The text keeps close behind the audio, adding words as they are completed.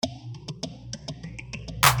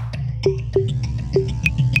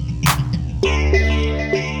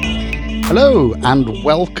Hello and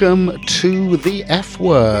welcome to the F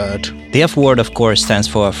Word. The F Word, of course, stands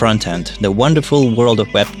for front end, the wonderful world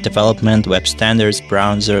of web development, web standards,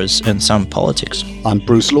 browsers, and some politics. I'm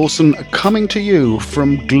Bruce Lawson, coming to you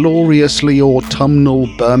from gloriously autumnal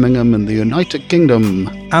Birmingham in the United Kingdom.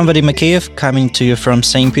 I'm Vadim Makeyev, coming to you from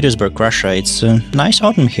St. Petersburg, Russia. It's a nice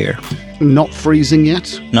autumn here. Not freezing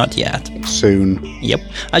yet? Not yet. Soon. Yep.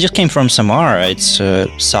 I just came from Samara. It's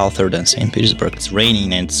souther than St. Petersburg. It's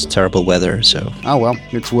raining and it's terrible weather, so... Oh well,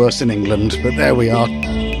 it's worse in England, but there we are.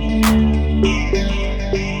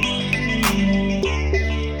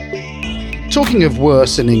 Talking of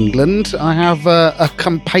worse in England, I have a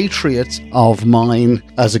compatriot of mine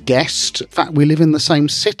as a guest. In fact, we live in the same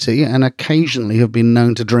city and occasionally have been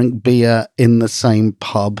known to drink beer in the same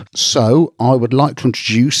pub. So I would like to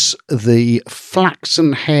introduce the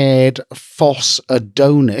flaxen-haired Foss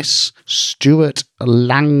Adonis, Stuart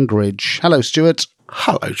Langridge. Hello, Stuart.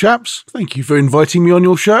 Hello, chaps. Thank you for inviting me on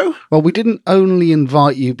your show. Well, we didn't only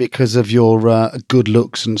invite you because of your good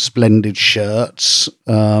looks and splendid shirts,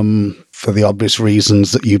 for the obvious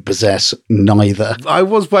reasons that you possess neither. I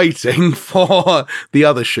was waiting for the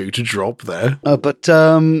other shoe to drop there. But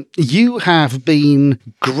you have been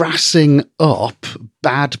grassing up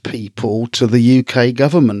bad people to the UK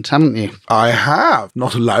government, haven't you? I have.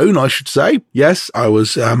 Not alone, I should say. Yes, I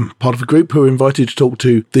was part of a group who were invited to talk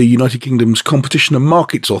to the United Kingdom's Competition and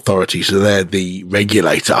Markets Authority, so they're the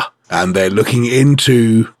regulator. And they're looking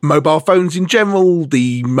into mobile phones in general,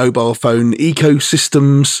 the mobile phone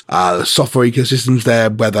ecosystems, software ecosystems there,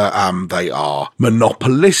 whether they are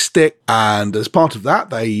monopolistic. And as part of that,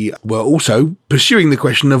 they were also pursuing the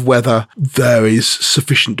question of whether there is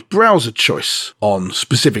sufficient browser choice on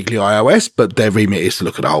specifically iOS, but their remit is to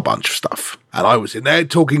look at a whole bunch of stuff. And I was in there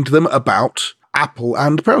talking to them about Apple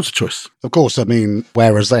and browser choice. Of course, I mean,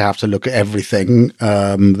 whereas they have to look at everything,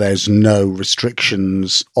 there's no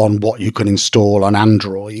restrictions on what you can install on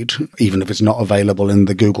Android. Even if it's not available in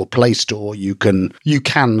the Google Play Store, you can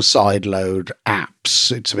sideload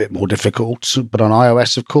apps. It's a bit more difficult. But on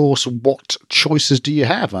iOS, of course, what choices do you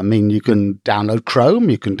have? I mean, you can download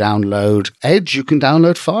Chrome, you can download Edge, you can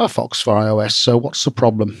download Firefox for iOS. So what's the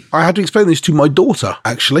problem? I had to explain this to my daughter,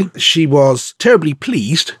 actually. She was terribly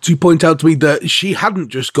pleased to point out to me that she hadn't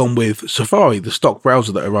just gone with Safari, the stock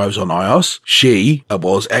browser that arrives on iOS. She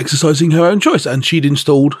was exercising her own choice and she'd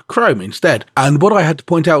installed Chrome instead. And what I had to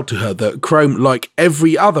point out to her that Chrome, like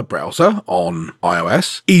every other browser on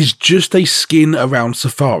iOS, is just a skin around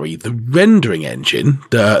Safari. The rendering engine,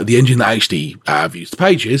 the engine that actually views the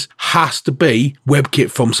pages, has to be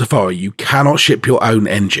WebKit from Safari. You cannot ship your own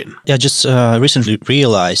engine. Yeah, I just recently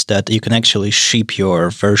realized that you can actually ship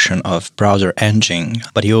your version of browser engine,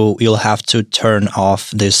 but you'll have to turn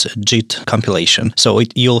off this JIT compilation. So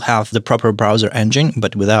you'll have the proper browser engine,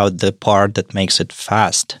 but without the part that makes it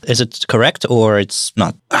fast. Is it correct or it's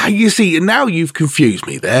not? You see, now you've confused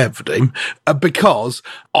me there, Vadim, because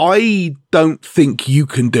I don't think you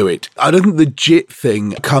can do it. I don't think the JIT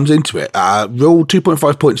thing comes into it. Rule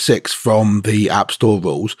 2.5.6 from the App Store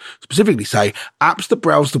rules specifically say apps that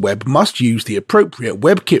browse the web must use the appropriate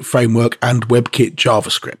WebKit framework and WebKit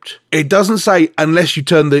JavaScript. It doesn't say unless you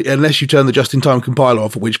turn the just-in-time compiler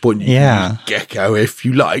off, at which point you use Gecko if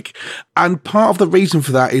you like. And part of the reason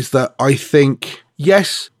for that is that I think,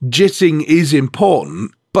 yes, JITting is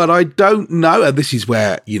important, but I don't know, and this is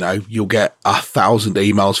where, you'll get 1,000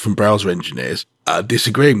 emails from browser engineers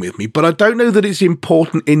disagreeing with me, but I don't know that it's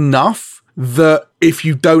important enough that if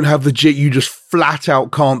you don't have the JIT, you just flat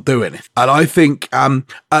out can't do anything. And I think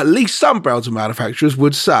at least some browser manufacturers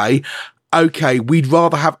would say, okay, we'd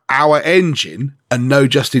rather have our engine and no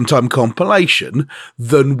just-in-time compilation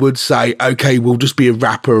than would say, okay, we'll just be a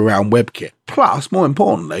wrapper around WebKit. Plus, more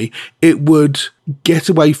importantly, it would get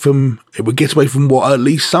away from what at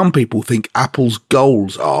least some people think Apple's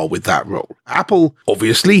goals are with that rule. Apple,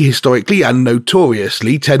 obviously, historically and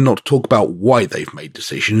notoriously, tend not to talk about why they've made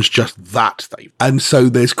decisions, just that they've. And so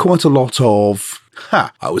there's quite a lot of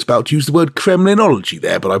I was about to use the word Kremlinology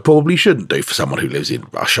there, but I probably shouldn't do for someone who lives in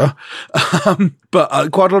Russia.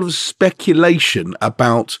 But quite a lot of speculation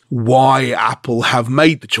about why Apple have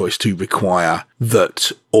made the choice to require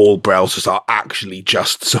that all browsers are actually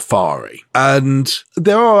just Safari. And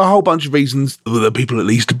there are a whole bunch of reasons that people at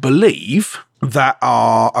least believe that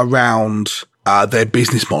are around their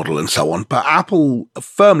business model and so on. But Apple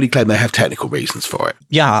firmly claim they have technical reasons for it.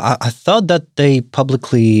 Yeah, I thought that they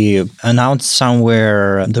publicly announced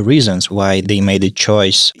somewhere the reasons why they made the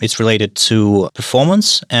choice. It's related to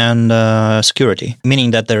performance and security,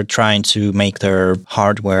 meaning that they're trying to make their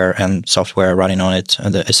hardware and software running on it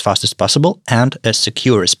as fast as possible and as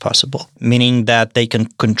secure as possible, meaning that they can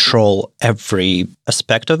control every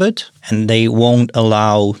aspect of it and they won't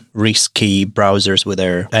allow risky browsers with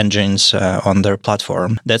their engines on their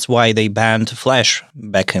platform. That's why they banned Flash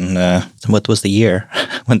back in, what was the year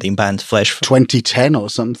when they banned Flash? 2010 or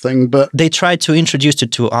something, but they tried to introduce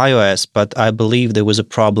it to iOS, but I believe there was a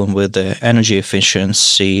problem with the energy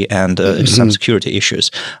efficiency and some security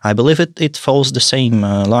issues. I believe it follows the same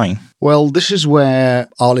line. Well, this is where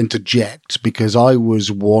I'll interject because I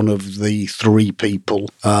was one of the 3 people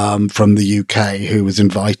from the UK who was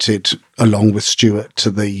invited along with Stuart to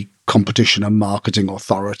the Competition and Marketing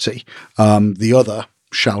Authority. The other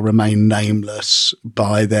shall remain nameless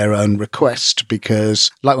by their own request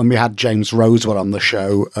because, like when we had James Rosewell on the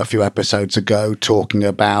show a few episodes ago talking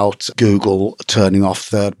about Google turning off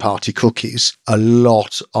third-party cookies, a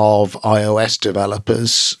lot of iOS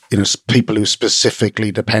developers, people who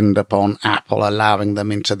specifically depend upon Apple allowing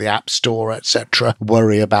them into the App Store, etc.,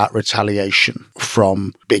 worry about retaliation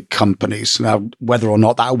from big companies. Now, whether or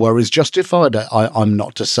not that worry is justified, I'm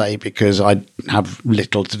not to say because I have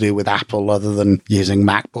little to do with Apple other than using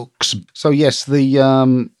MacBooks. So yes,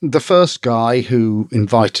 the first guy who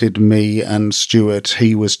invited me and Stuart,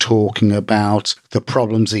 he was talking about the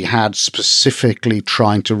problems he had specifically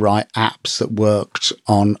trying to write apps that worked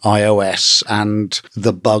on iOS and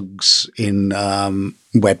the bugs in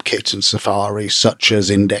WebKit and Safari, such as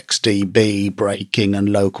IndexedDB breaking and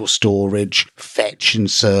local storage, fetch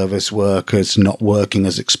and service workers not working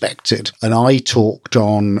as expected. And I talked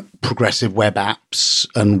on progressive web apps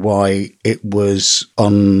and why it was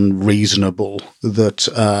unreasonable that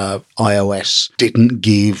iOS didn't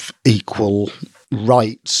give equal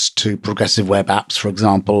rights to progressive web apps. For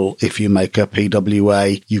example, if you make a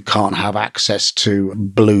PWA, you can't have access to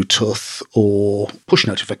Bluetooth or push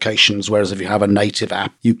notifications, whereas if you have a native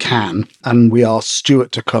app, you can. And we asked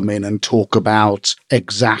Stuart to come in and talk about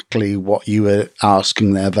exactly what you were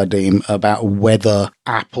asking there, Vadim, about whether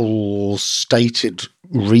Apple's stated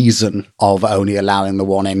reason of only allowing the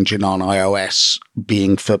one engine on iOS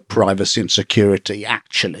being for privacy and security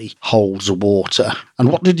actually holds water.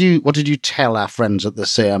 And what did you tell our friends at the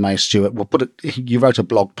CMA, Stuart? You wrote a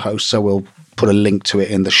blog post, so we'll put a link to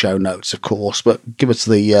it in the show notes, of course. But give us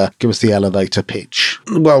the elevator pitch.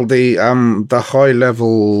 Well, the high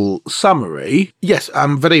level summary. Yes,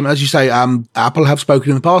 Vadim, as you say, Apple have spoken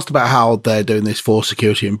in the past about how they're doing this for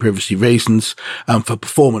security and privacy reasons, for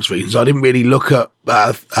performance reasons. I didn't really look at.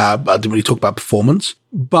 I didn't really talk about performance,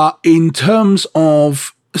 but in terms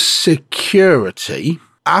of security,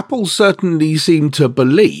 Apple certainly seem to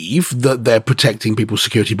believe that they're protecting people's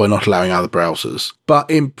security by not allowing other browsers.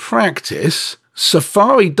 But in practice,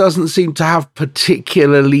 Safari doesn't seem to have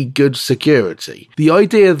particularly good security. The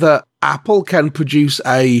idea that Apple can produce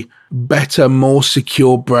a better, more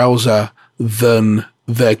secure browser than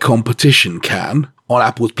their competition can on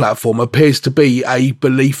Apple's platform appears to be a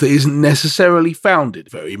belief that isn't necessarily founded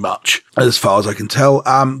very much, as far as I can tell.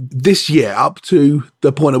 This year, up to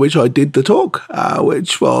the point at which I did the talk,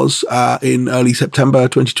 which was in early September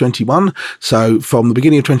 2021, so from the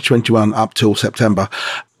beginning of 2021 up till September,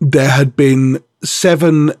 there had been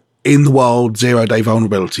 7 in the wild zero-day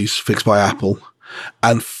vulnerabilities fixed by Apple,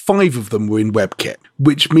 and 5 of them were in WebKit,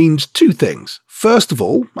 which means 2 things. First of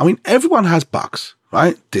all, everyone has bugs,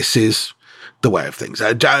 right? This is the way of things.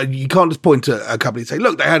 You can't just point to a company and say,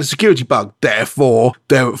 look, they had a security bug, therefore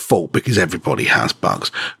they're at fault, because everybody has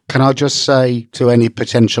bugs. Can I just say to any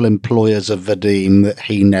potential employers of Vadim that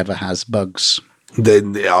he never has bugs?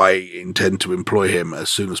 Then I intend to employ him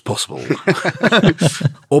as soon as possible.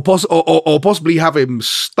 or possibly have him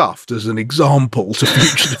stuffed as an example to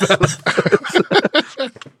future developers.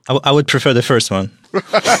 I would prefer the first one.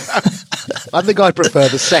 I think I prefer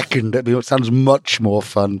the second. It sounds much more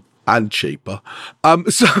fun. And cheaper.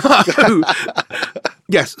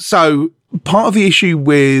 Yes, so part of the issue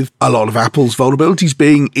with a lot of Apple's vulnerabilities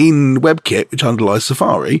being in WebKit, which underlies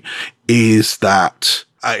Safari, is that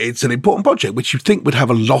it's an important project which you'd think would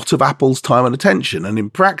have a lot of Apple's time and attention. And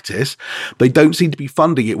in practice, they don't seem to be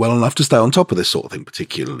funding it well enough to stay on top of this sort of thing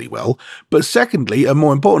particularly well. But secondly, and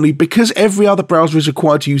more importantly, because every other browser is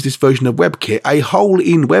required to use this version of WebKit, a hole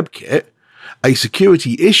in WebKit, a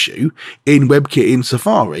security issue in WebKit in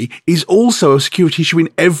Safari, is also a security issue in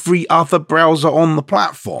every other browser on the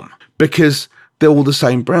platform, because they're all the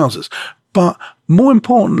same browsers. But more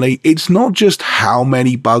importantly, it's not just how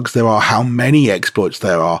many bugs there are, how many exploits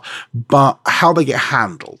there are, but how they get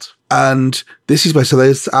handled. And this is where, so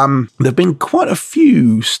there've been quite a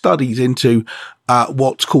few studies into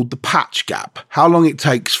what's called the patch gap, how long it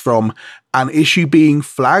takes from an issue being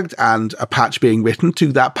flagged and a patch being written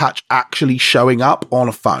to that patch actually showing up on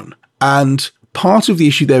a phone. And part of the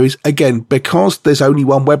issue there is, again, because there's only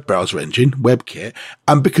one web browser engine, WebKit,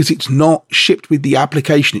 and because it's not shipped with the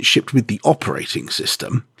application, it's shipped with the operating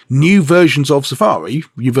system, new versions of Safari,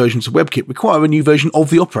 new versions of WebKit require a new version of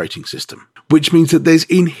the operating system, which means that there's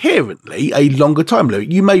inherently a longer time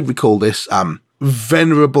limit. You may recall this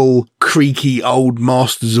venerable, creaky old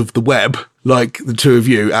masters of the web, like the two of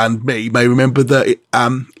you and me, may remember that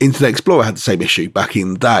Internet Explorer had the same issue back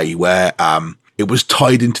in the day where it was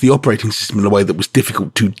tied into the operating system in a way that was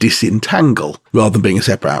difficult to disentangle rather than being a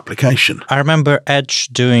separate application. I remember Edge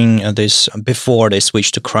doing this before they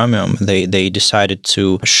switched to Chromium. They decided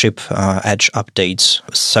to ship Edge updates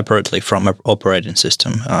separately from an operating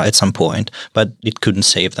system at some point, but it couldn't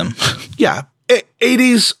save them. Yeah. It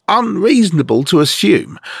is unreasonable to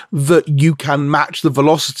assume that you can match the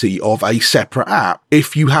velocity of a separate app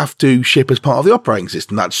if you have to ship as part of the operating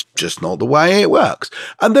system. That's just not the way it works.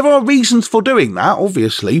 And there are reasons for doing that,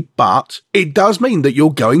 obviously, but it does mean that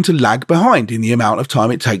you're going to lag behind in the amount of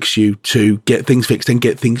time it takes you to get things fixed and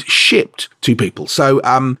get things shipped to people. So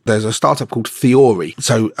there's a startup called Theory.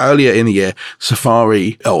 So earlier in the year,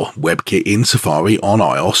 Safari, or WebKit in Safari on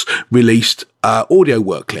iOS, released audio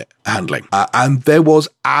worklet handling. And there was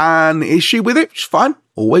an issue with it, which is fine.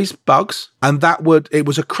 Always bugs. And it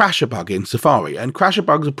was a crasher bug in Safari. And crasher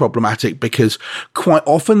bugs are problematic because quite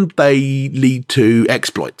often they lead to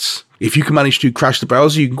exploits. If you can manage to crash the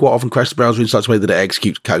browser, you can quite often crash the browser in such a way that it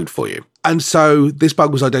executes code for you. And so this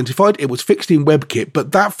bug was identified. It was fixed in WebKit,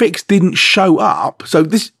 but that fix didn't show up. So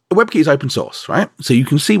WebKit is open source, right? So you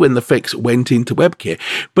can see when the fix went into WebKit,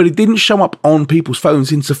 but it didn't show up on people's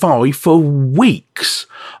phones in Safari for weeks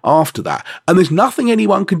after that. And there's nothing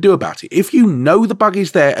anyone can do about it. If you know the bug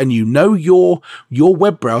is there and you know your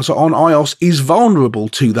web browser on iOS is vulnerable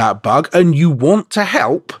to that bug and you want to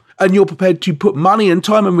help, and you're prepared to put money and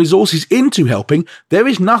time and resources into helping, there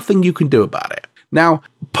is nothing you can do about it. Now,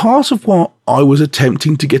 part of what I was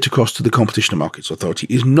attempting to get across to the Competition and Markets Authority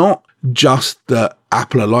is not just that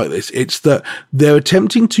Apple are like this, it's that they're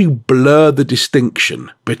attempting to blur the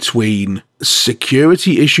distinction between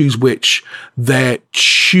security issues which they're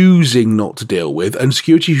choosing not to deal with and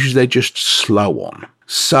security issues they're just slow on.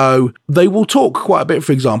 So they will talk quite a bit,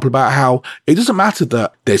 for example, about how it doesn't matter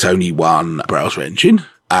that there's only one browser engine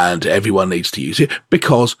and everyone needs to use it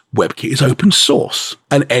because WebKit is open source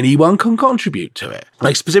and anyone can contribute to it.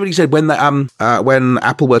 They specifically said when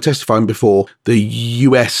Apple were testifying before the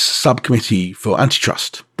US subcommittee for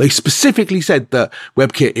antitrust, they specifically said that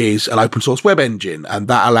WebKit is an open source web engine and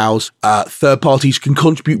that allows third parties can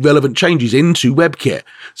contribute relevant changes into WebKit.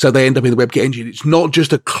 So they end up in the WebKit engine. It's not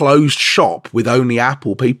just a closed shop with only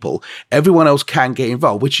Apple people. Everyone else can get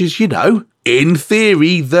involved, which is, in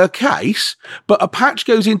theory, the case, but a patch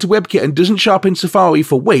goes into WebKit and doesn't show up in Safari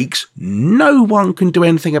for weeks, no one can do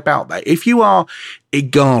anything about that. If you are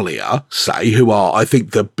Igalia, say, who are, I think,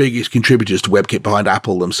 the biggest contributors to WebKit behind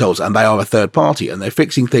Apple themselves, and they are a third party, and they're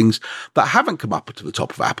fixing things that haven't come up to the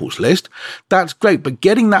top of Apple's list, that's great, but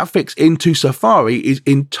getting that fix into Safari is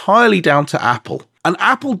entirely down to Apple. And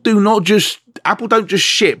Apple don't just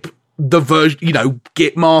ship the version,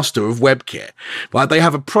 Git master of WebKit, right? They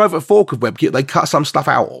have a private fork of WebKit. They cut some stuff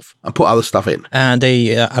out of and put other stuff in. And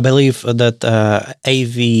I believe that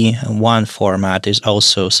AV1 format is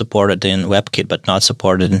also supported in WebKit, but not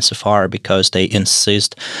supported in Safari because they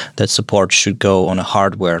insist that support should go on a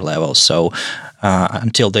hardware level. So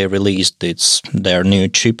until they release their new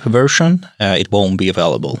cheap version, it won't be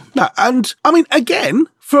available. No, and I mean, again,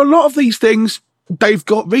 for a lot of these things, they've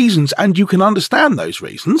got reasons, and you can understand those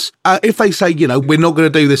reasons. If they say, we're not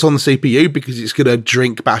going to do this on the CPU because it's going to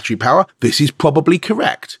drink battery power, this is probably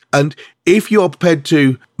correct. And if you're prepared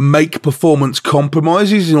to make performance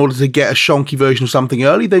compromises in order to get a shonky version of something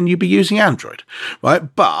early, then you'd be using Android, right?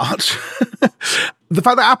 But the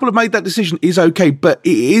fact that Apple have made that decision is okay, but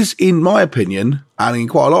it is, in my opinion, and in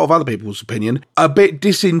quite a lot of other people's opinion, a bit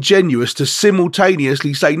disingenuous to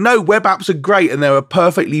simultaneously say, no, web apps are great and they're a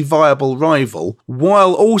perfectly viable rival,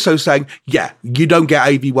 while also saying, yeah, you don't get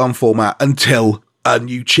AV1 format until a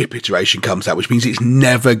new chip iteration comes out, which means it's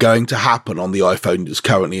never going to happen on the iPhone that's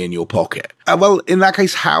currently in your pocket. Well, in that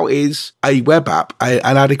case, how is a web app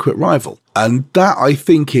an adequate rival? And that, I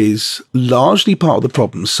think, is largely part of the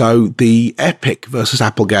problem. So the Epic versus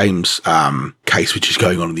Apple Games case which is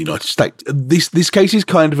going on in the United States. This case is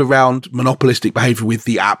kind of around monopolistic behavior with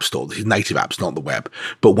the App Store. This is native apps, not the web.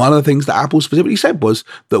 But one of the things that Apple specifically said was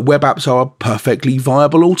that web apps are a perfectly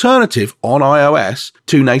viable alternative on iOS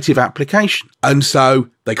to native application. And so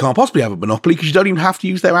they can't possibly have a monopoly because you don't even have to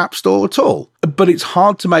use their App Store at all. But it's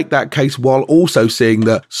hard to make that case while also seeing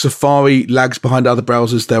that Safari lags behind other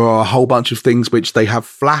browsers. There are a whole bunch of things which they have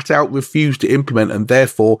flat out refused to implement and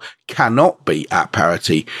therefore cannot be at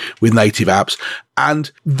parity with native apps.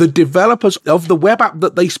 And the developers of the web app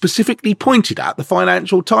that they specifically pointed at, the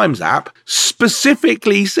Financial Times app,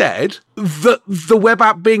 specifically said that the web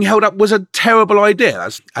app being held up was a terrible idea.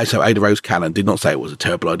 So Ada Rose Cannon did not say it was a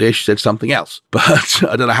terrible idea. She said something else. But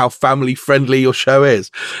I don't know how family friendly your show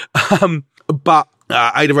is. But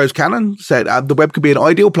Ada Rose Cannon said the web could be an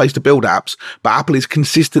ideal place to build apps, but Apple is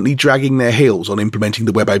consistently dragging their heels on implementing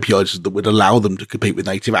the web APIs that would allow them to compete with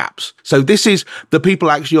native apps. So this is the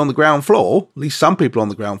people actually on the ground floor, at least some people on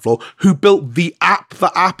the ground floor, who built the app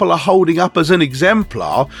that Apple are holding up as an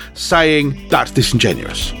exemplar, saying that's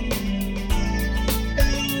disingenuous.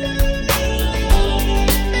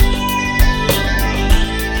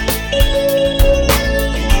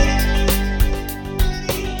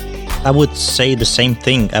 I would say the same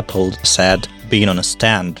thing Apple said being on a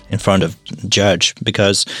stand in front of a judge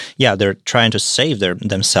because, yeah, they're trying to save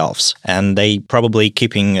themselves and they probably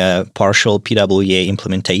keeping a partial PWA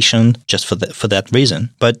implementation just for that reason.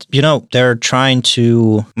 But, they're trying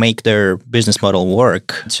to make their business model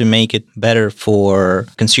work to make it better for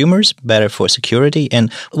consumers, better for security. And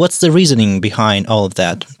what's the reasoning behind all of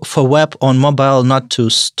that? For web on mobile not to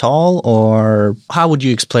stall, or how would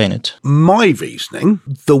you explain it? My reasoning,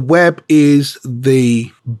 the web is the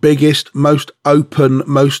biggest, most open,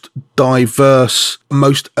 most diverse,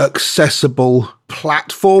 most accessible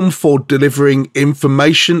platform for delivering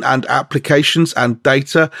information and applications and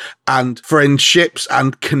data and friendships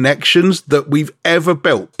and connections that we've ever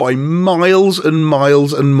built by miles and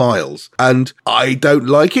miles and miles. And I don't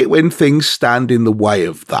like it when things stand in the way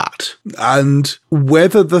of that. And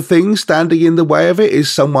whether the thing standing in the way of it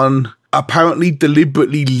is someone apparently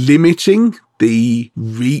deliberately limiting the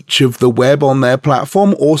reach of the web on their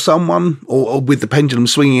platform, or someone, or with the pendulum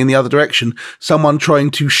swinging in the other direction, someone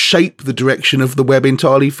trying to shape the direction of the web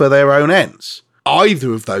entirely for their own ends.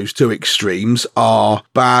 Either of those two extremes are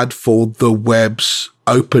bad for the web's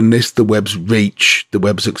openness, the web's reach, the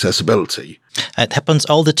web's accessibility. It happens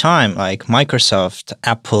all the time, like Microsoft,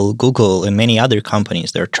 Apple, Google, and many other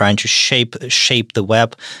companies. They're trying to shape the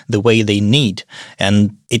web the way they need.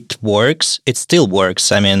 And it works. It still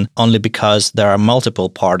works. Only because there are multiple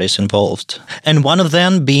parties involved. And one of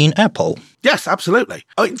them being Apple. Yes, absolutely.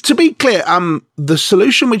 To be clear, the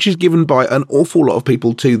solution which is given by an awful lot of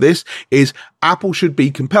people to this is Apple should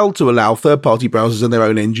be compelled to allow third-party browsers and their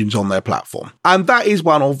own engines on their platform. And that is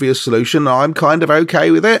one obvious solution. I'm kind of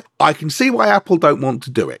okay with it. I can see why Apple don't want to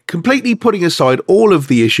do it. Completely putting aside all of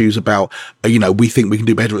the issues about, we think we can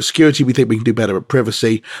do better at security, we think we can do better at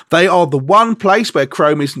privacy. They are the one place where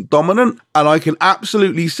Chrome isn't dominant, and I can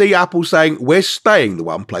absolutely see Apple saying, we're staying the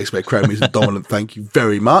one place where Chrome isn't dominant, thank you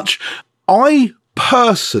very much. I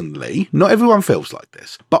personally, not everyone feels like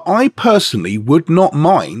this, but I personally would not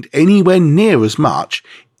mind anywhere near as much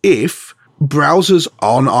if browsers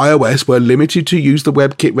on iOS were limited to use the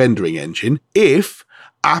WebKit rendering engine, if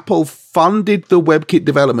Apple funded the WebKit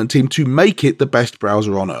development team to make it the best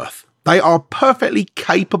browser on earth. They are perfectly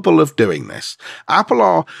capable of doing this. Apple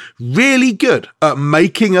are really good at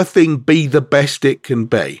making a thing be the best it can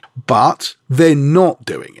be, but they're not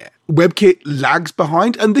doing it. WebKit lags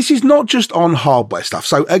behind, and this is not just on hardware stuff.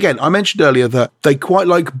 So again, I mentioned earlier that they quite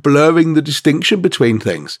like blurring the distinction between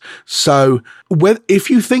things. So if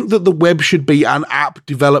you think that the web should be an app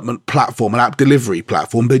development platform, an app delivery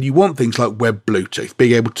platform, then you want things like Web Bluetooth,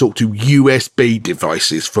 being able to talk to USB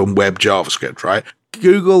devices from web JavaScript, right?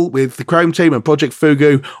 Google with the Chrome team and Project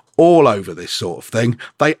Fugu all over this sort of thing.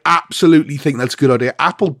 They absolutely think that's a good idea.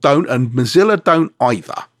 Apple don't, and Mozilla don't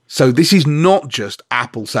either. So this is not just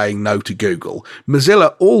Apple saying no to Google.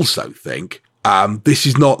 Mozilla also think this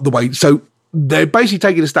is not the way. So they're basically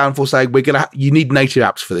taking a stand for saying you need native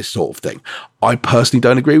apps for this sort of thing. I personally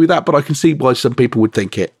don't agree with that, but I can see why some people would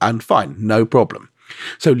think it, and fine, no problem.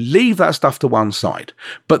 So leave that stuff to one side.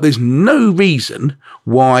 But there's no reason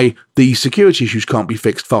why the the security issues can't be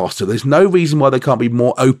fixed faster. There's no reason why there can't be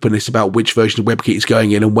more openness about which version of WebKit is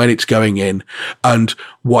going in and when it's going in and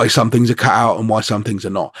why some things are cut out and why some things are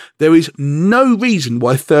not. There is no reason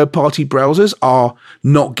why third-party browsers are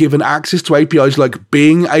not given access to APIs like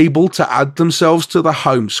being able to add themselves to the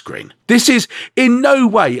home screen. This is in no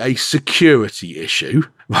way a security issue,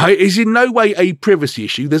 right? It's in no way a privacy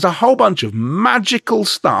issue. There's a whole bunch of magical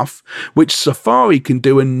stuff which Safari can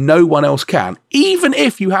do and no one else can. Even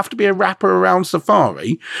if you have to be a wrapper around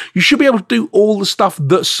Safari, you should be able to do all the stuff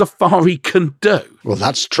that Safari can do. Well,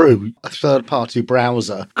 that's true. A third-party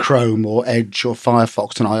browser, Chrome or Edge or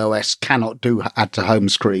Firefox on iOS, cannot do add to home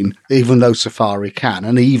screen, even though Safari can,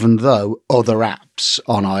 and even though other apps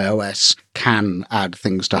on iOS can add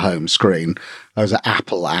things to home screen. Those are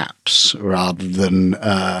Apple apps rather than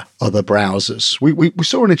other browsers. We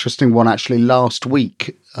saw an interesting one actually last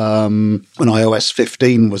week when iOS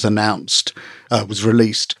 15 was announced, was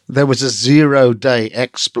released. There was a 0-day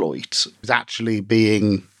exploit that was actually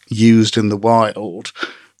being used in the wild,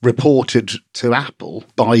 reported to Apple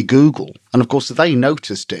by Google. And of course, they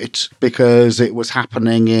noticed it because it was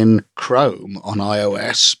happening in Chrome on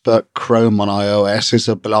iOS, but Chrome on iOS is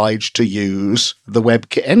obliged to use the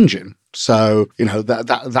WebKit engine. So,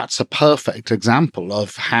 that's a perfect example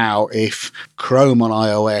of how if Chrome on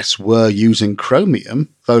iOS were using Chromium,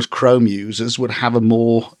 those Chrome users would have a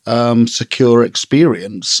more secure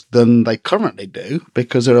experience than they currently do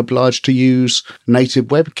because they're obliged to use native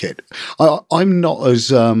WebKit. I'm not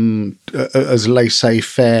as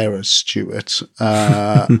laissez-faire as Stuart.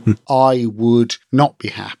 I would not be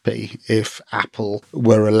happy if Apple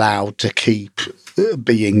were allowed to keep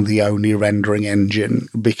being the only rendering engine,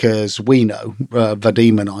 because we know,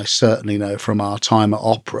 Vadim and I certainly know from our time at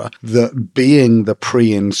Opera, that being the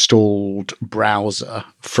pre-installed browser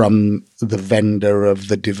from the vendor of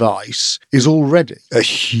the device is already a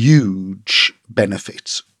huge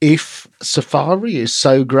benefit. If Safari is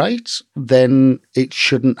so great, then it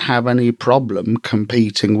shouldn't have any problem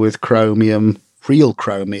competing with Chromium, real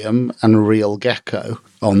Chromium and real Gecko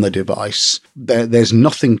on the device. There's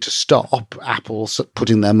nothing to stop Apple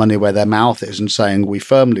putting their money where their mouth is and saying, we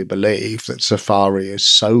firmly believe that Safari is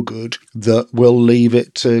so good that we'll leave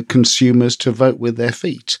it to consumers to vote with their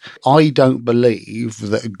feet. I don't believe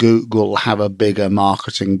that Google have a bigger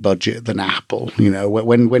marketing budget than Apple.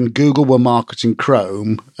 When Google were marketing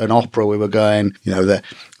Chrome and Opera, we were going,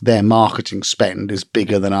 their marketing spend is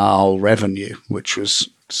bigger than our whole revenue, which was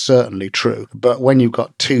certainly true. But when you've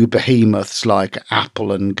got two behemoths like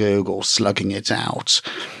Apple and Google slugging it out,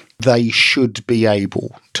 they should be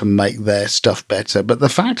able to make their stuff better. But the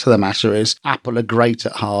fact of the matter is, Apple are great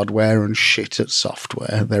at hardware and shit at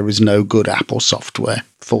software. There is no good Apple software.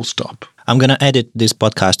 Full stop. I'm going to edit this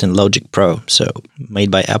podcast in Logic Pro, so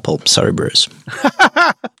made by Apple. Sorry, Bruce.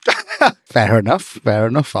 Fair enough.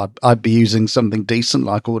 I'd be using something decent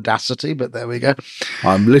like Audacity, but there we go.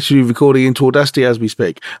 I'm literally recording into Audacity as we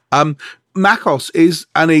speak. macOS is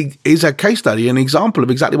a case study, an example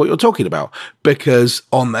of exactly what you're talking about, because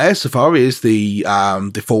on there, Safari is the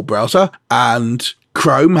default browser, and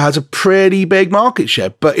Chrome has a pretty big market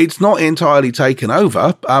share, but it's not entirely taken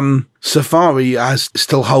over. Safari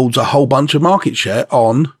still holds a whole bunch of market share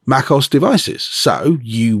on macOS devices. So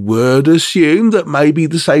you would assume that maybe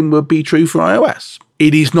the same would be true for iOS.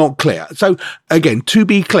 It is not clear. So again, to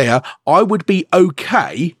be clear, I would be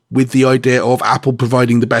okay with the idea of Apple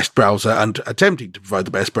providing the best browser and attempting to provide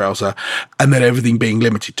the best browser and then everything being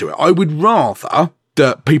limited to it. I would rather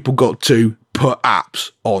that people got to put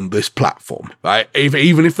apps on this platform, right?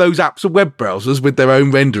 Even if those apps are web browsers with their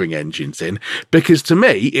own rendering engines in, because to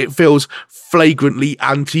me, it feels flagrantly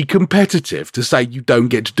anti-competitive to say you don't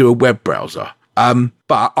get to do a web browser.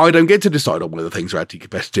 But I don't get to decide on whether things are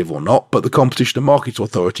anti-competitive or not, but the Competition and Markets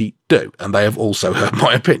Authority do, and they have also heard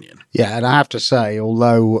my opinion. Yeah, and I have to say,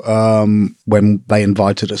 although when they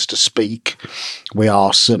invited us to speak, we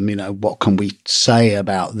asked them, what can we say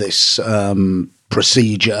about this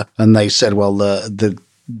procedure? And they said, well,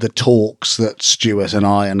 the talks that Stuart and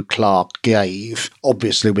I and Clark gave,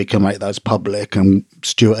 obviously we can make those public, and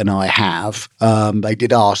Stuart and I have. They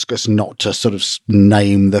did ask us not to sort of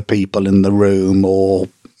name the people in the room or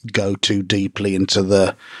go too deeply into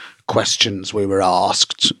the questions we were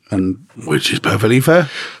asked, and which is perfectly fair.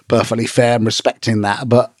 Perfectly fair, and respecting that.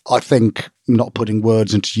 But I think, not putting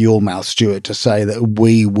words into your mouth, Stuart, to say that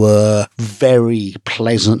we were very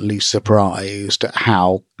pleasantly surprised at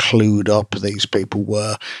how clued up these people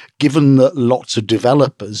were, given that lots of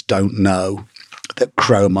developers don't know that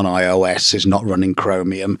Chrome on iOS is not running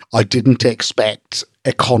Chromium. I didn't expect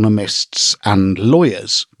economists and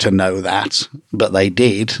lawyers to know that, but they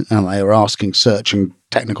did, and they were asking searching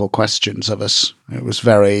technical questions of us. It was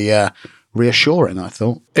very reassuring, I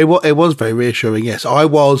thought. It was very reassuring, yes. I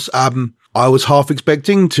was half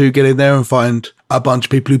expecting to get in there and find a bunch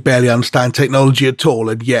of people who barely understand technology at all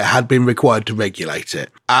and yet had been required to regulate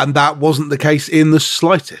it. And that wasn't the case in the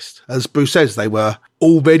slightest. As Bruce says, they were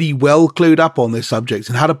already well clued up on this subject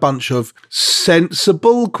and had a bunch of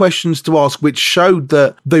sensible questions to ask, which showed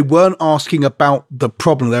that they weren't asking about the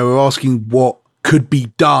problem. They were asking what could be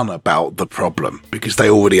done about the problem because they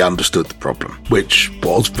already understood the problem, which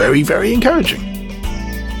was very, very encouraging.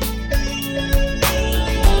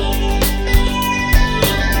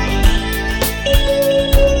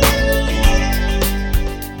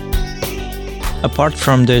 Apart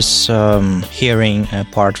from this hearing,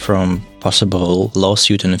 apart from possible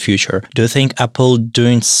lawsuit in the future, do you think Apple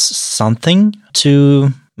doing something to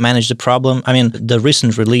manage the problem? I mean, the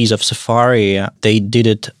recent release of Safari, they did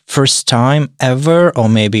it first time ever, or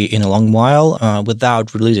maybe in a long while,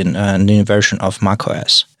 without releasing a new version of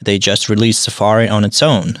macOS. They just released Safari on its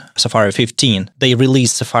own, Safari 15. They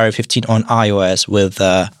released Safari 15 on iOS with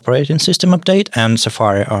operating system update and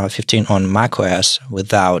Safari 15 on macOS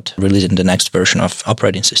without releasing the next version of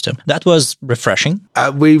operating system. That was refreshing.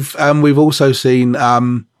 We've also seen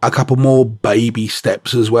a couple more baby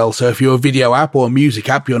steps as well. So if you're a video app or a music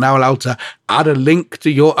app, you're now allowed to add a link to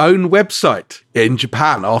your own website in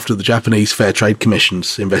Japan after the Japanese Fair Trade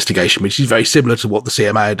Commission's investigation, which is very similar to what the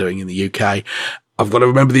CMA are doing in the UK. I've got to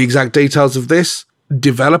remember the exact details of this.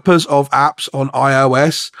 Developers of apps on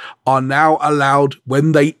iOS are now allowed,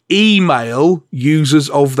 when they email users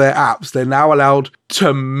of their apps, they're now allowed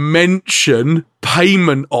to mention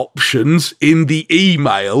payment options in the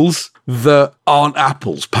emails that aren't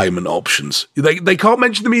Apple's payment options. They can't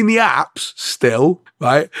mention them in the apps still,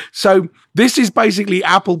 right? So this is basically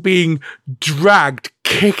Apple being dragged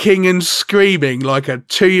kicking and screaming like a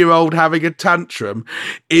 2-year-old having a tantrum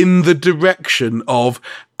in the direction of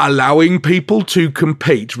allowing people to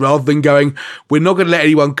compete rather than going, we're not going to let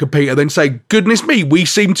anyone compete, and then say, goodness me, we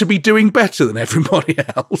seem to be doing better than everybody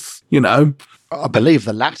else, you know? I believe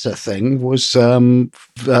the latter thing was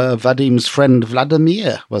Vadim's friend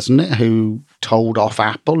Vladimir, wasn't it, who told off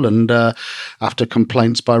Apple and after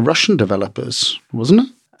complaints by Russian developers, wasn't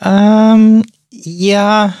it?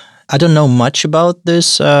 Yeah. I don't know much about this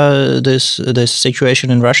situation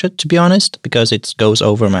in Russia, to be honest, because it goes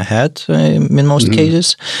over my head in most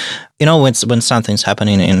cases. You know, when something's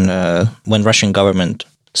happening when Russian government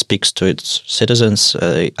speaks to its citizens,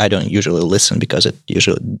 I don't usually listen because it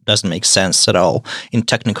usually doesn't make sense at all in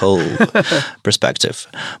technical perspective.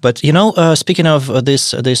 But you know, speaking of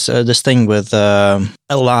this thing with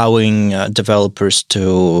allowing developers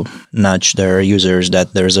to nudge their users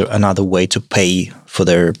that there's another way to pay for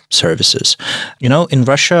their services. You know, in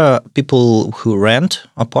Russia, people who rent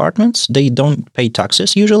apartments, they don't pay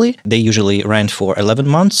taxes usually. They usually rent for 11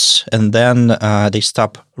 months and then they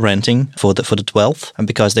stop renting for the 12th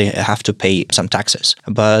because they have to pay some taxes.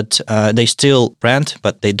 But they still rent,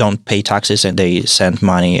 but they don't pay taxes and they send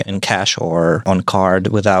money in cash or on card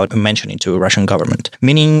without mentioning to the Russian government.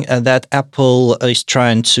 Meaning that Apple is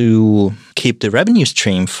trying to keep the revenue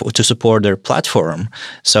stream to support their platform,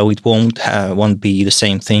 so it won't be the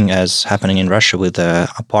same thing as happening in Russia with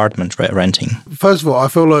apartment renting. First of all, I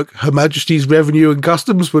feel like Her Majesty's Revenue and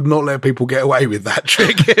Customs would not let people get away with that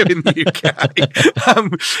trick here in the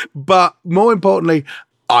UK. But more importantly,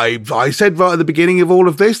 I said right at the beginning of all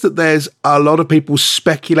of this that there's a lot of people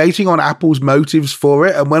speculating on Apple's motives for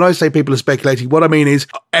it. And when I say people are speculating, what I mean is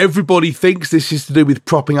everybody thinks this is to do with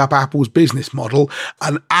propping up Apple's business model.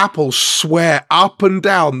 And Apple swear up and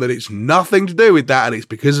down that it's nothing to do with that. And it's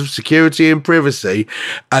because of security and privacy.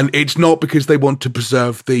 And it's not because they want to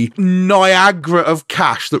preserve the Niagara of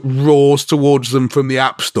cash that roars towards them from the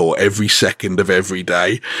App Store every second of every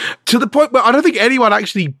day. To the point where I don't think anyone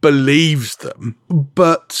actually believes them.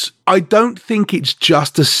 But I don't think it's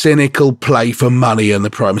just a cynical play for money and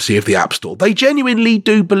the primacy of the App Store. They genuinely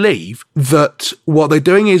do believe that what they're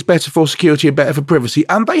doing is better for security and better for privacy,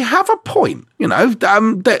 and they have a point. You know,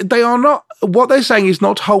 they are not, what they're saying is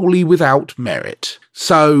not wholly without merit.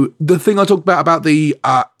 So the thing I talked about the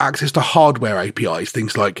access to hardware APIs,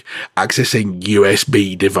 things like accessing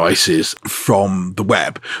USB devices from the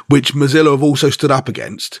web, which Mozilla have also stood up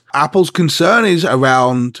against. Apple's concern is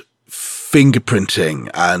around fingerprinting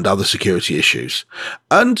and other security issues.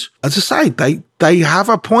 And as I say, they have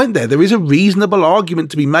a point there. There is a reasonable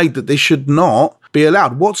argument to be made that this should not be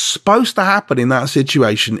allowed. What's supposed to happen in that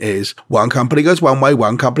situation is one company goes one way,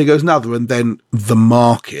 one company goes another, and then the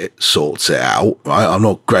market sorts it out, right? I'm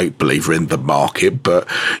not a great believer in the market, but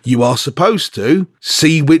you are supposed to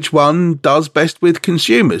see which one does best with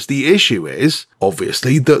consumers. The issue is,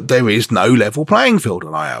 obviously, that there is no level playing field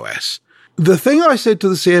on iOS. The thing I said to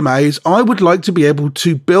the CMA is I would like to be able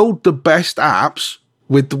to build the best apps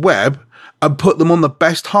with the web and put them on the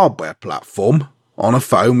best hardware platform on a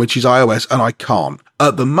phone, which is iOS, and I can't.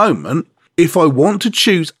 At the moment, if I want to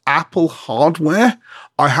choose Apple hardware,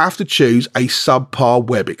 I have to choose a subpar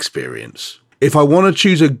web experience. If I want to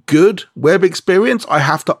choose a good web experience, I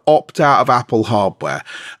have to opt out of Apple hardware.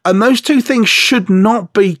 And those two things should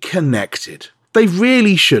not be connected. They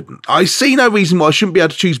really shouldn't. I see no reason why I shouldn't be able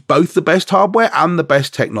to choose both the best hardware and the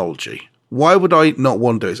best technology. Why would I not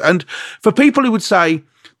want to do this? And for people who would say,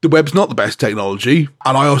 the web's not the best technology,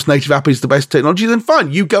 an iOS native app is the best technology, then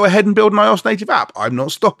fine, you go ahead and build an iOS native app. I'm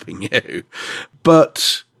not stopping you.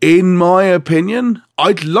 But in my opinion,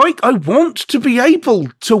 I want to be able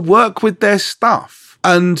to work with their stuff.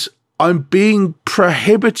 And I'm being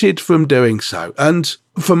prohibited from doing so. And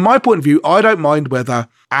from my point of view, I don't mind whether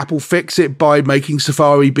Apple fix it by making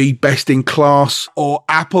Safari be best in class, or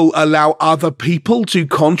Apple allow other people to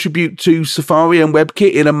contribute to Safari and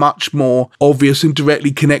WebKit in a much more obvious and directly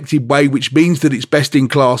connected way, which means that it's best in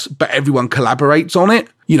class, but everyone collaborates on it,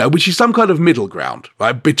 which is some kind of middle ground,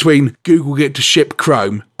 right? Between Google get to ship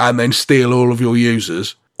Chrome and then steal all of your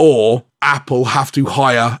users, or Apple have to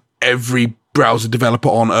hire every browser developer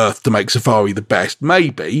on earth to make Safari the best.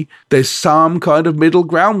 Maybe there's some kind of middle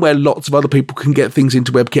ground where lots of other people can get things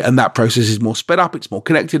into WebKit and that process is more sped up, it's more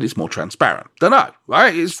connected, it's more transparent. Don't know,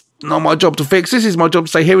 right? It's not my job to fix this. It's my job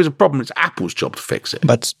to say, here is a problem. It's Apple's job to fix it.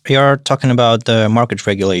 But you're talking about the market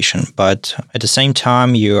regulation, but at the same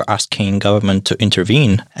time, you're asking government to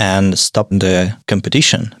intervene and stop the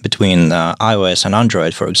competition between iOS and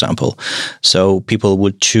Android, for example. So people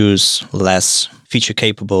would choose less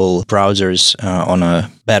feature-capable browsers on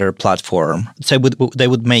a better platform. So they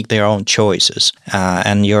would make their own choices.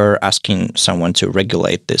 And you're asking someone to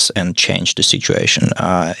regulate this and change the situation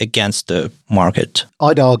against the market.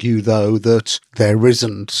 I'd argue, though, that there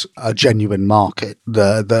isn't a genuine market.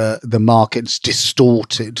 The market's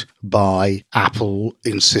distorted by Apple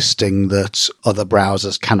insisting that other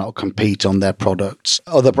browsers cannot compete on their products.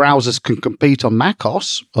 Other browsers can compete on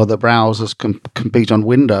macOS. Other browsers can compete on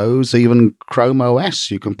Windows, even Chrome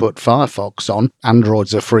OS. You can put Firefox on.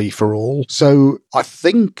 Android's a free-for-all. So I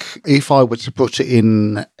think if I were to put it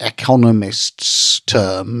in economists'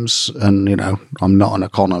 terms, and, I'm not an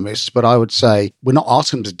economist, but I would say we're not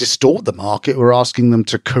asking them to distort the market. We're asking them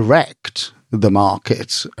to correct the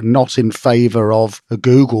market, not in favour of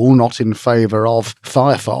Google, not in favour of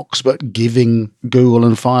Firefox, but giving Google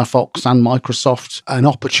and Firefox and Microsoft an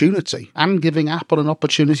opportunity, and giving Apple an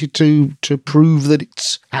opportunity to prove that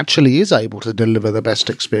it actually is able to deliver the best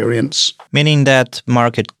experience. Meaning that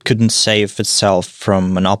market couldn't save itself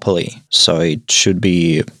from monopoly, so it should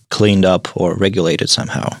be cleaned up or regulated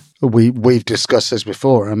somehow. We've discussed this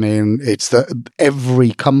before. I mean, it's that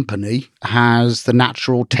every company has the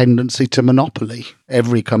natural tendency to monopoly.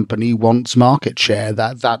 Every company wants market share.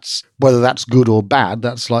 That's whether that's good or bad.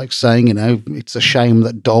 That's like saying, it's a shame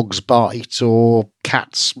that dogs bite or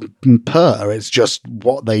cats purr. It's just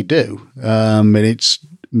what they do. And it's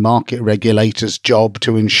market regulators' job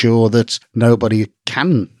to ensure that nobody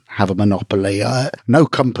can have a monopoly. No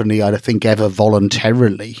company, I think, ever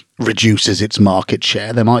voluntarily reduces its market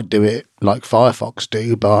share. They might do it like Firefox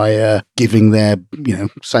do by giving their,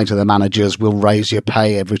 saying to the managers, we'll raise your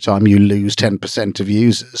pay every time you lose 10% of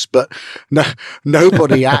users. But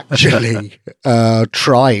nobody actually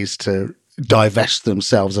tries to divest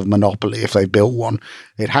themselves of monopoly if they built one.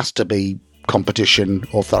 It has to be competition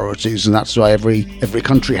authorities, and that's why every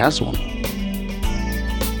country has one.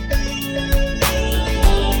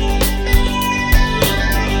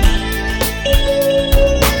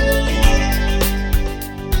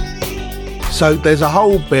 So there's a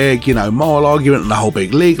whole big, moral argument and a whole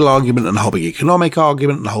big legal argument and a whole big economic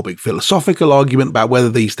argument and a whole big philosophical argument about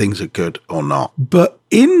whether these things are good or not. But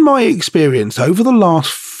in my experience, over the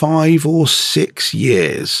last 5 or 6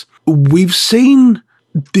 years, we've seen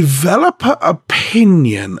developer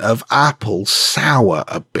opinion of Apple sour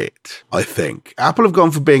a bit, I think. Apple have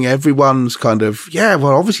gone from being everyone's kind of,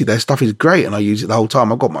 obviously their stuff is great and I use it the whole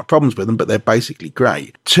time. I've got my problems with them, but they're basically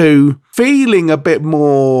great, to feeling a bit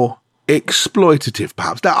more exploitative,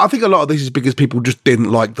 perhaps. Now, I think a lot of this is because people just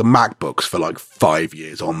didn't like the MacBooks for like 5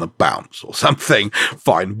 years on the bounce or something.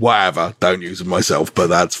 Fine, whatever. Don't use them myself, but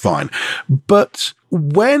that's fine. But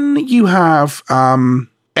when you have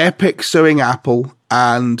Epic suing Apple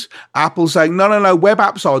and Apple saying, no, web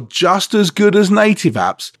apps are just as good as native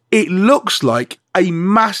apps, it looks like a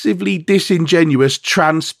massively disingenuous,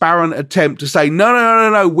 transparent attempt to say,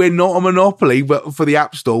 no, we're not a monopoly, but for the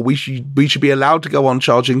App Store, we should be allowed to go on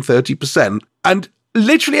charging 30%. And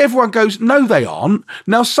literally everyone goes, no, they aren't.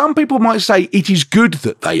 Now, some people might say it is good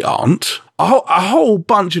that they aren't. A whole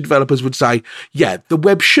bunch of developers would say, yeah, the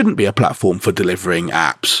web shouldn't be a platform for delivering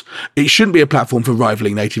apps. It shouldn't be a platform for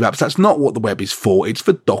rivaling native apps. That's not what the web is for. It's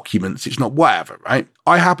for documents. It's not whatever, right?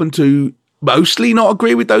 I happen to mostly not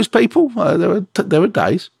agree with those people. There are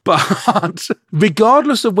days. But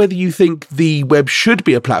regardless of whether you think the web should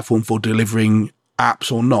be a platform for delivering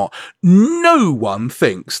apps or not, no one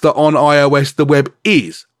thinks that on iOS the web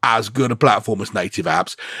is as good a platform as native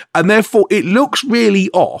apps. And therefore, it looks really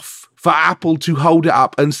off for Apple to hold it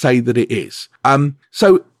up and say that it is.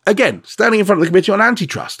 So again, standing in front of the Committee on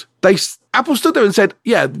Antitrust, Apple stood there and said,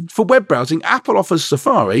 yeah, for web browsing, Apple offers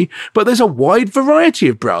Safari, but there's a wide variety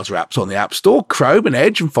of browser apps on the App Store, Chrome and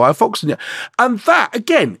Edge and Firefox. And that,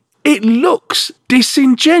 again, it looks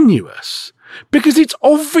disingenuous because it's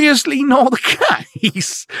obviously not the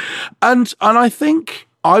case. And I think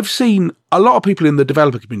I've seen a lot of people in the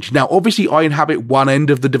developer community. Now, obviously, I inhabit one end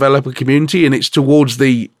of the developer community, and it's towards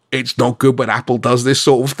the it's not good when Apple does this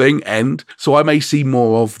sort of thing end. So I may see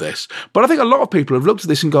more of this. But I think a lot of people have looked at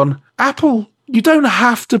this and gone, Apple, you don't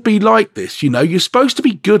have to be like this. You're supposed to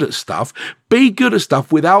be good at stuff. Be good at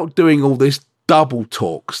stuff without doing all this double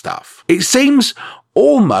talk stuff. It seems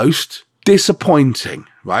almost disappointing,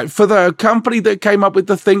 right? For the company that came up with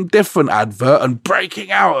the Think Different advert and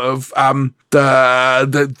breaking out of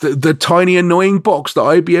the tiny annoying box that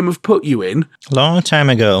IBM have put you in. Long time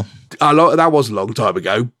ago. That was a long time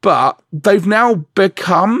ago, but they've now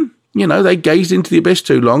become, they gazed into the abyss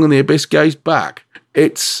too long and the abyss gazed back.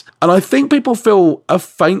 And I think people feel a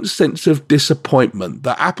faint sense of disappointment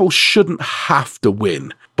that Apple shouldn't have to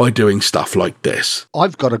win by doing stuff like this.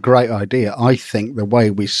 I've got a great idea. I think the way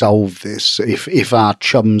we solve this, if our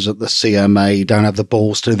chums at the CMA don't have the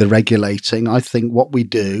balls to do the regulating, I think what we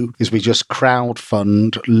do is we just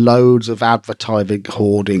crowdfund loads of advertising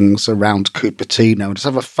hoardings around Cupertino and just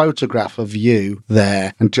have a photograph of you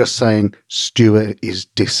there and just saying, Stuart is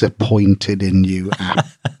disappointed in you, App.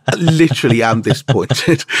 Literally am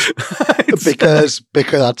disappointed. because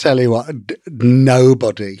I tell you what,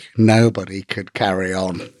 nobody could carry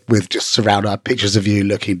on with just surrounded pictures of you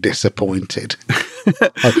looking disappointed.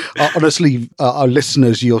 Honestly, our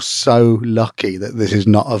listeners, you're so lucky that this is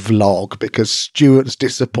not a vlog, because Stuart's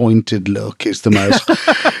disappointed look is the most...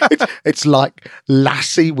 it's like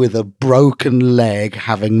Lassie with a broken leg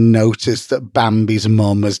having noticed that Bambi's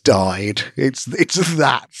mum has died. It's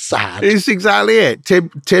that sad. It's exactly it.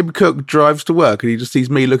 Tim Cook drives to work and he just sees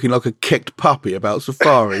me looking like a kicked puppy about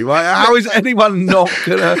Safari, right? How is anyone not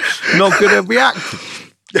gonna react?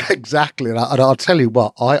 Exactly. And I'll tell you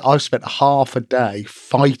what, I've spent half a day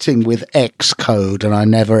fighting with Xcode, and I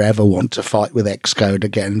never ever want to fight with Xcode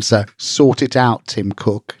again. So sort it out, Tim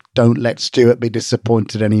Cook. Don't let Stuart be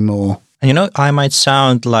disappointed anymore. And I might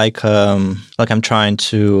sound like I'm trying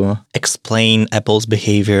to explain Apple's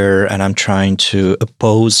behavior and I'm trying to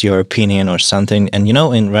oppose your opinion or something. And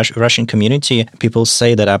in Russian community, people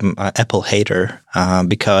say that I'm an Apple hater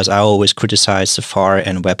because I always criticize Safari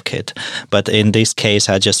and WebKit. But in this case,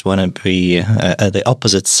 I just want to be at the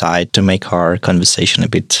opposite side to make our conversation a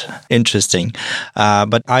bit interesting.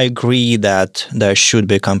 But I agree that there should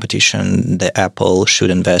be competition. The Apple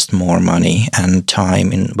should invest more money and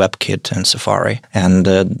time in WebKit and Safari and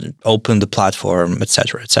open the platform,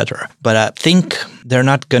 etc., etc. But I think they're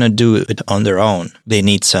not going to do it on their own. They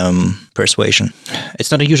need some persuasion.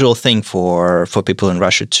 It's not a usual thing for people in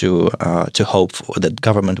Russia to hope that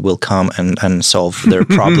government will come and solve their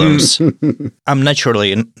problems. I'm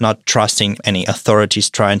naturally not trusting any authorities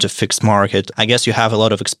trying to fix market. I guess you have a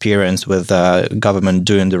lot of experience with government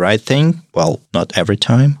doing the right thing. Well, not every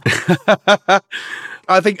time.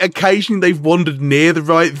 I think occasionally they've wandered near the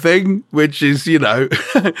right thing, which is,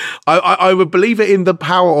 I would believe it in the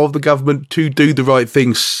power of the government to do the right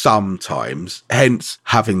thing sometimes, hence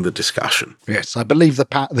having the discussion. Yes, I believe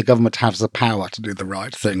the government has the power to do the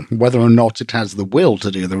right thing. Whether or not it has the will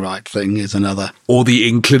to do the right thing is another. Or the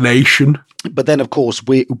inclination. But then, of course,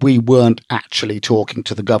 we weren't actually talking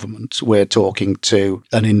to the government. We're talking to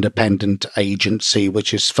an independent agency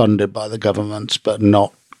which is funded by the government but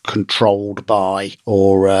not controlled by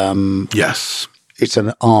or yes, it's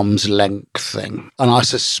an arm's length thing. And I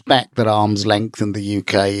suspect that arm's length in the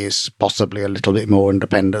UK is possibly a little bit more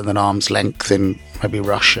independent than arm's length in maybe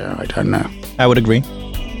Russia. I don't know. I would agree.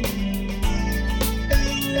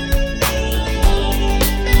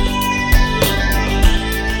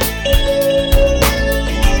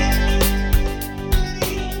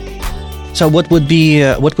 So what would be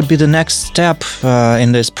the next step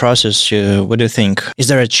in this process? What do you think? Is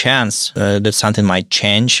there a chance that something might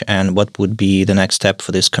change? And what would be the next step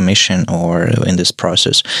for this commission or in this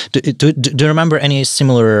process? Do you remember any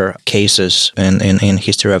similar cases in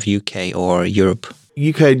history of UK or Europe?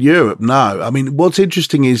 UK and Europe, no. I mean, what's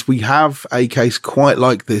interesting is we have a case quite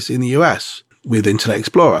like this in the US with Internet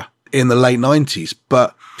Explorer in the late 90s.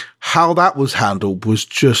 But how that was handled was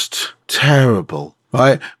just terrible.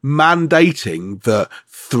 Right? Mandating that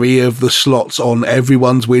 3 of the slots on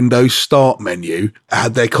everyone's Windows Start menu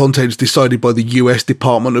had their contents decided by the US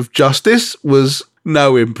Department of Justice was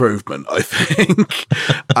no improvement, I think.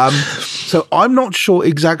 So I'm not sure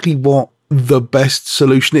exactly what the best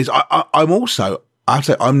solution is.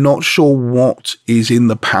 I'm not sure what is in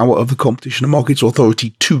the power of the Competition and Markets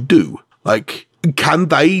Authority to do. Like, can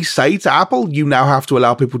they say to Apple, you now have to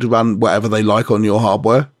allow people to run whatever they like on your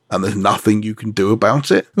hardware? And there's nothing you can do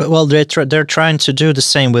about it? Well, they're trying to do the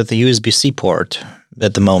same with the USB-C port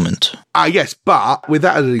at the moment. Yes, but with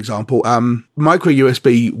that as an example, micro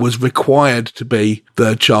USB was required to be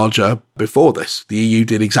the charger before this. The EU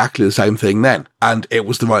did exactly the same thing then, and it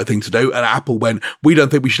was the right thing to do. And Apple went, we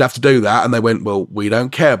don't think we should have to do that. And they went, well, we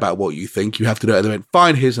don't care about what you think. You have to do it. And they went,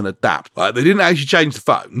 fine, here's an adapt. Right? They didn't actually change the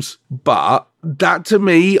phones, but that to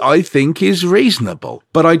me, I think is reasonable.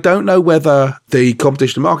 But I don't know whether the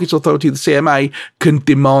Competition and Markets Authority, the CMA, can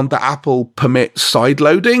demand that Apple permit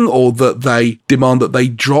sideloading, or that they demand that they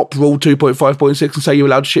drop Rule 2.5.6 and say you're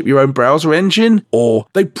allowed to ship your own browser engine, or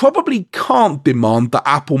they probably can't demand that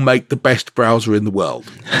Apple make the best browser in the world.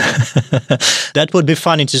 That would be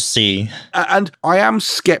funny to see. And I am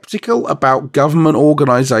skeptical about government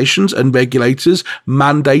organizations and regulators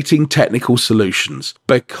mandating technical solutions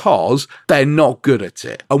because they're not good at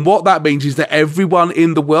it. And what that means is that everyone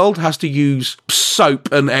in the world has to use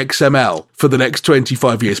SOAP and XML for the next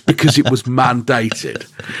 25 years because it was mandated.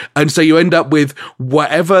 And so you end up with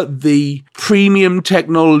whatever the premium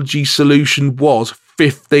technology solution was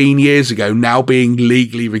 15 years ago now being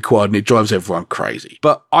legally required, and it drives everyone crazy.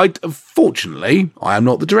 But fortunately, I am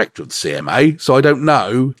not the director of the CMA, so I don't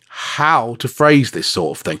know how to phrase this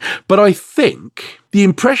sort of thing. But I think the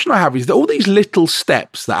impression I have is that all these little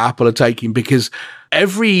steps that Apple are taking, because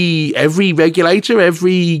every regulator,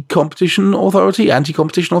 every competition authority,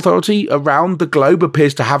 anti-competition authority around the globe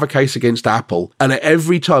appears to have a case against Apple. And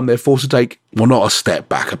every time they're forced to take, well, not a step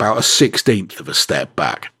back, about a 16th of a step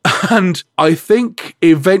back. And I think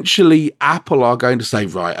eventually Apple are going to say,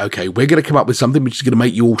 right, okay, we're going to come up with something which is going to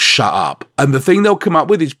make you all shut up. And the thing they'll come up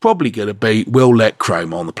with is probably going to be, we'll let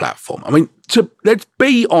Chrome on the platform. I mean, let's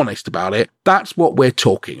be honest about it. That's what we're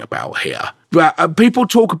talking about here. People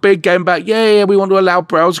talk a big game about, yeah, we want to allow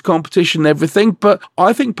browser competition and everything, but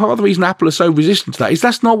I think part of the reason Apple is so resistant to that is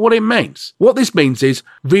that's not what it means. What this means is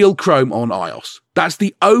real Chrome on iOS. That's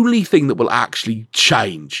the only thing that will actually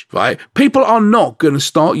change, right? People are not going to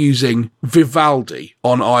start using Vivaldi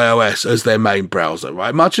on iOS as their main browser,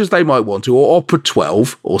 right? Much as they might want to, or Opera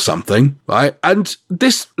 12 or something, right? And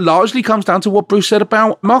this largely comes down to what Bruce said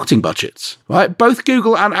about marketing budgets, right? Both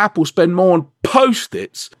Google and Apple spend more on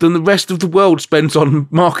Post-its than the rest of the world spends on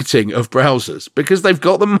marketing of browsers because they've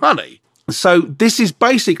got the money. So this is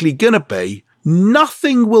basically going to be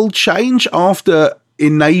nothing will change after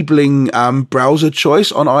enabling browser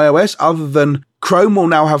choice on iOS other than Chrome will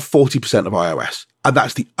now have 40% of iOS. And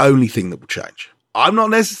that's the only thing that will change.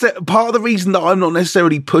 Part of the reason that I'm not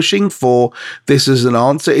necessarily pushing for this as an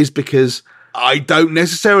answer is because I don't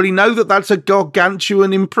necessarily know that that's a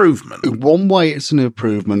gargantuan improvement. One way it's an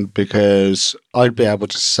improvement because I'd be able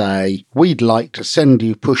to say, we'd like to send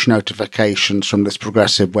you push notifications from this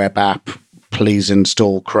progressive web app. Please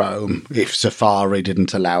install Chrome if Safari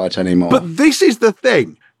didn't allow it anymore. But this is the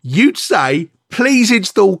thing. You'd say, please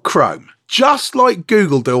install Chrome. Just like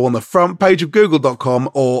Google do on the front page of google.com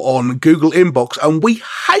or on Google Inbox, and we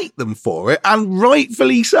hate them for it, and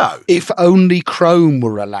rightfully so. If only Chrome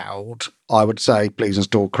were allowed, I would say, please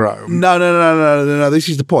install Chrome. No. This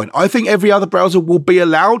is the point. I think every other browser will be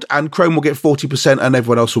allowed, and Chrome will get 40%, and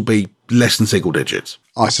everyone else will be less than single digits.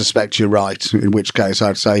 I suspect you're right, in which case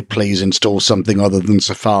I'd say, please install something other than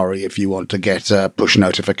Safari if you want to get a push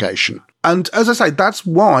notification. And as I say, that's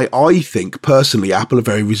why I think, personally, Apple are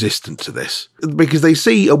very resistant to this. Because they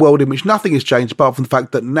see a world in which nothing has changed apart from the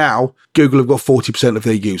fact that now Google have got 40% of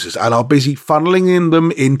their users and are busy funneling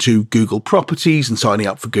them into Google properties and signing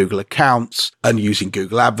up for Google accounts and using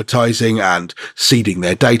Google advertising and seeding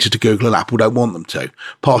their data to Google, and Apple don't want them to.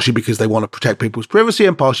 Partially because they want to protect people's privacy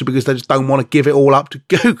and partially because they just don't want to give it all up to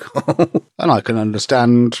Google. And I can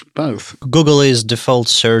understand both. Google is default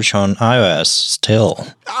search on iOS still.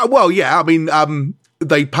 Well, yeah, I mean,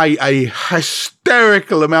 they pay a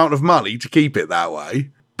hysterical amount of money to keep it that way.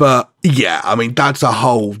 But yeah, I mean, that's a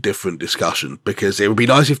whole different discussion, because it would be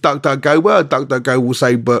nice if DuckDuckGo were. DuckDuckGo will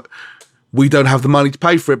say, but we don't have the money to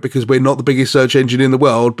pay for it because we're not the biggest search engine in the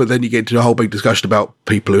world. But then you get into a whole big discussion about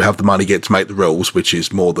people who have the money get to make the rules, which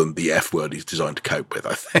is more than the F word is designed to cope with,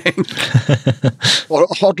 I think. Well,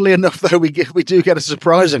 oddly enough, though, we do get a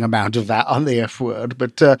surprising amount of that on the F word.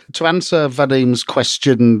 But to answer Vadim's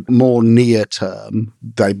question more near term,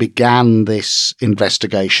 they began this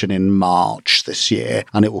investigation in March this year,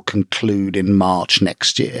 and it will conclude in March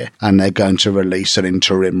next year. And they're going to release an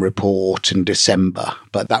interim report in December,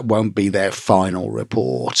 but that won't be their final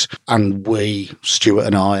report. And we, Stuart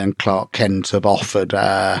and I and Clark Kent, have offered,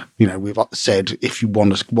 we've said, if you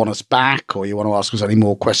want us back or you want to ask us any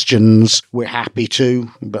more questions, we're happy to,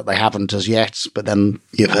 but they haven't as yet. But then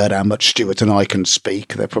you've heard how much Stuart and I can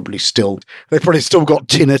speak. They've probably still got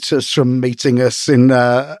tinnitus from meeting us in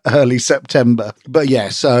early September. But yeah,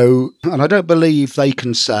 so, and I don't believe they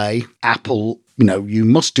can say, Apple, you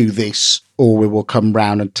must do this or we will come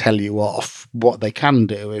round and tell you off. What they can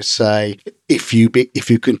do is say, if you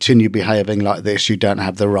continue behaving like this, you don't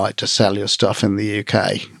have the right to sell your stuff in the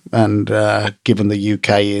UK. And given the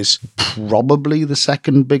UK is probably the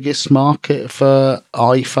second biggest market for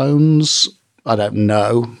iPhones, I don't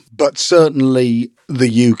know. But certainly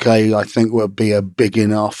the UK, I think, will be a big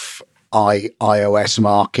enough iOS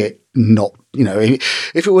market. Not,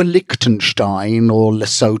 if it were Liechtenstein or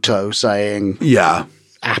Lesotho saying, yeah,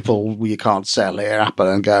 Apple, you can't sell here, Apple,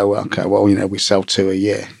 and go, okay, well, we sell 2 a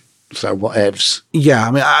year. So whatevs. Yeah,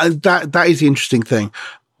 I mean, that is the interesting thing.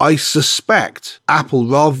 I suspect Apple,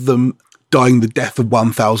 rather than dying the death of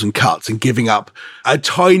 1,000 cuts and giving up a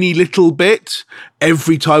tiny little bit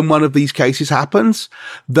every time one of these cases happens,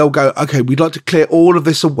 they'll go, okay, we'd like to clear all of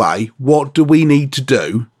this away. What do we need to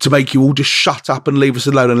do to make you all just shut up and leave us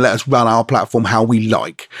alone and let us run our platform how we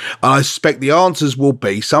like? And I suspect the answers will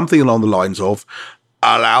be something along the lines of,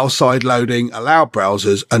 allow side loading, allow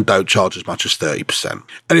browsers, and don't charge as much as 30%.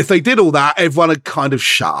 And if they did all that, everyone would kind of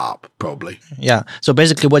shut up, probably. Yeah. So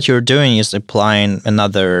basically what you're doing is applying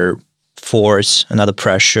another force, another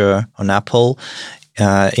pressure on Apple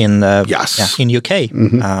in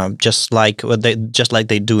UK, just like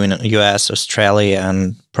they do in US, Australia,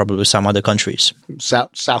 and probably some other countries.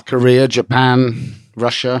 South Korea, Japan,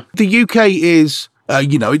 Russia. The UK is...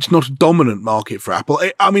 it's not a dominant market for Apple.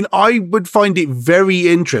 I would find it very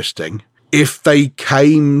interesting if they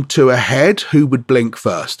came to a head who would blink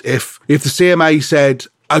first. If the CMA said,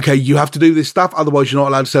 okay, you have to do this stuff, otherwise you're not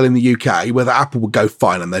allowed to sell in the UK, whether Apple would go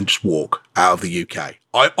fine and then just walk out of the UK.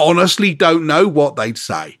 I honestly don't know what they'd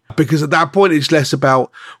say, because at that point it's less about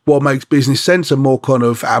what makes business sense and more kind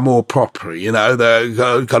of more proper,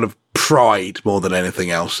 the kind of pride more than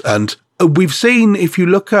anything else. And we've seen, if you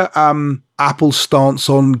look at Apple's stance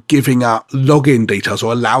on giving up login details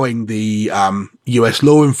or allowing the US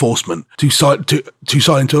law enforcement to sign into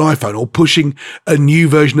an iPhone, or pushing a new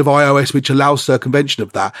version of iOS which allows circumvention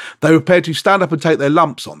of that, they were prepared to stand up and take their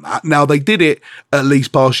lumps on that. Now, they did it at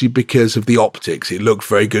least partially because of the optics. It looked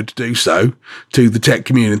very good to do so to the tech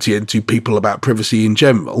community and to people about privacy in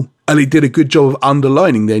general. And it did a good job of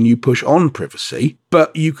underlining their new push on privacy.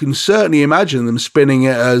 But you can certainly imagine them spinning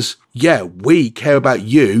it as, yeah, we care about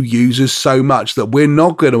you users so much that we're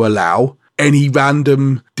not going to allow any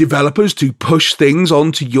random developers to push things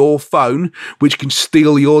onto your phone which can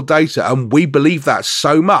steal your data. And we believe that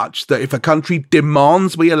so much that if a country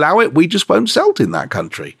demands we allow it, we just won't sell it in that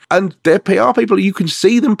country. And their PR people, you can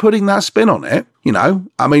see them putting that spin on it.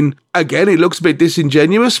 Again, it looks a bit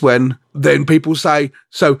disingenuous when then people say,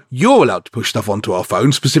 so you're allowed to push stuff onto our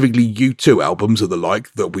phone, specifically U2 albums or the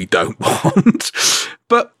like that we don't want.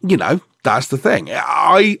 But, that's the thing.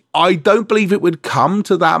 I don't believe it would come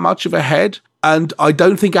to that much of a head. And I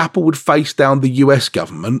don't think Apple would face down the US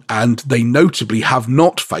government, and they notably have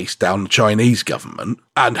not faced down the Chinese government,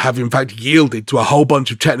 and have in fact yielded to a whole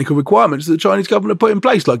bunch of technical requirements that the Chinese government have put in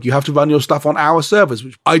place, like you have to run your stuff on our servers,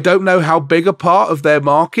 which I don't know how big a part of their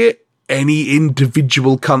market any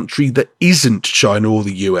individual country that isn't China or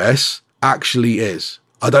the US actually is.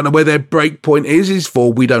 I don't know where their break point is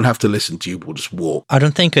for we don't have to listen to you, we'll just walk. I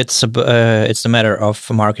don't think it's a matter of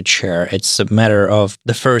market share. It's a matter of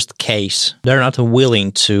the first case. They're not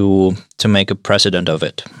willing to make a precedent of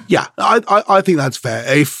it. Yeah, I think that's fair.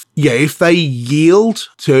 If they yield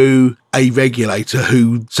to a regulator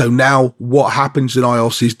so now what happens in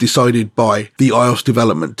iOS is decided by the iOS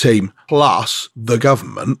development team plus the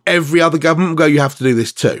government. Every other government will go, you have to do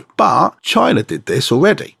this too. But China did this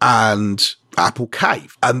already, and Apple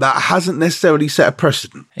caved, and that hasn't necessarily set a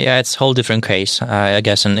precedent. Yeah, it's a whole different case, I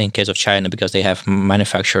guess, in case of China, because they have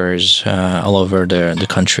manufacturers all over the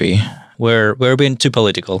country. We're being too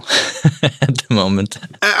political at the moment.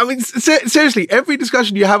 I mean, seriously, every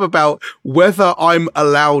discussion you have about whether I'm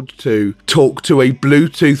allowed to talk to a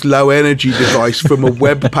Bluetooth low energy device from a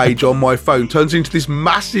web page on my phone turns into this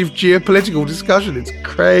massive geopolitical discussion. It's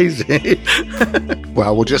crazy.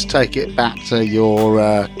 Well, we'll just take it back to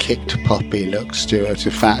your kicked puppy look, Stuart.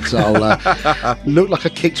 In fact, I'll look like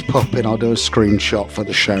a kicked puppy and I'll do a screenshot for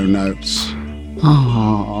the show notes.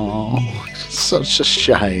 Oh, such a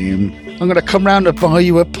shame. I'm going to come round and buy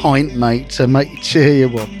you a pint, mate, to make you cheer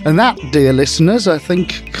you up. And that, dear listeners, I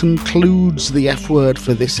think concludes the F word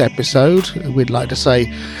for this episode. We'd like to say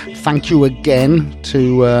thank you again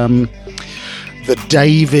to the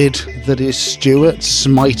David that is Stuart,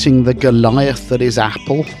 smiting the Goliath that is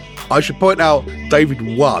Apple. I should point out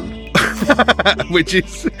David won. Which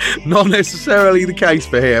is not necessarily the case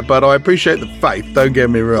for here, but I appreciate the faith, don't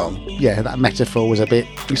get me wrong. Yeah, that metaphor was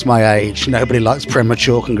it's my age. Nobody likes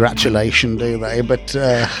premature congratulation, do they? But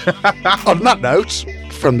on that note,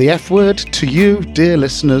 from the F word to you, dear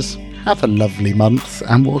listeners, have a lovely month,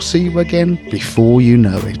 and we'll see you again before you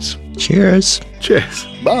know it. Cheers. Cheers.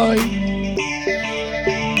 Bye.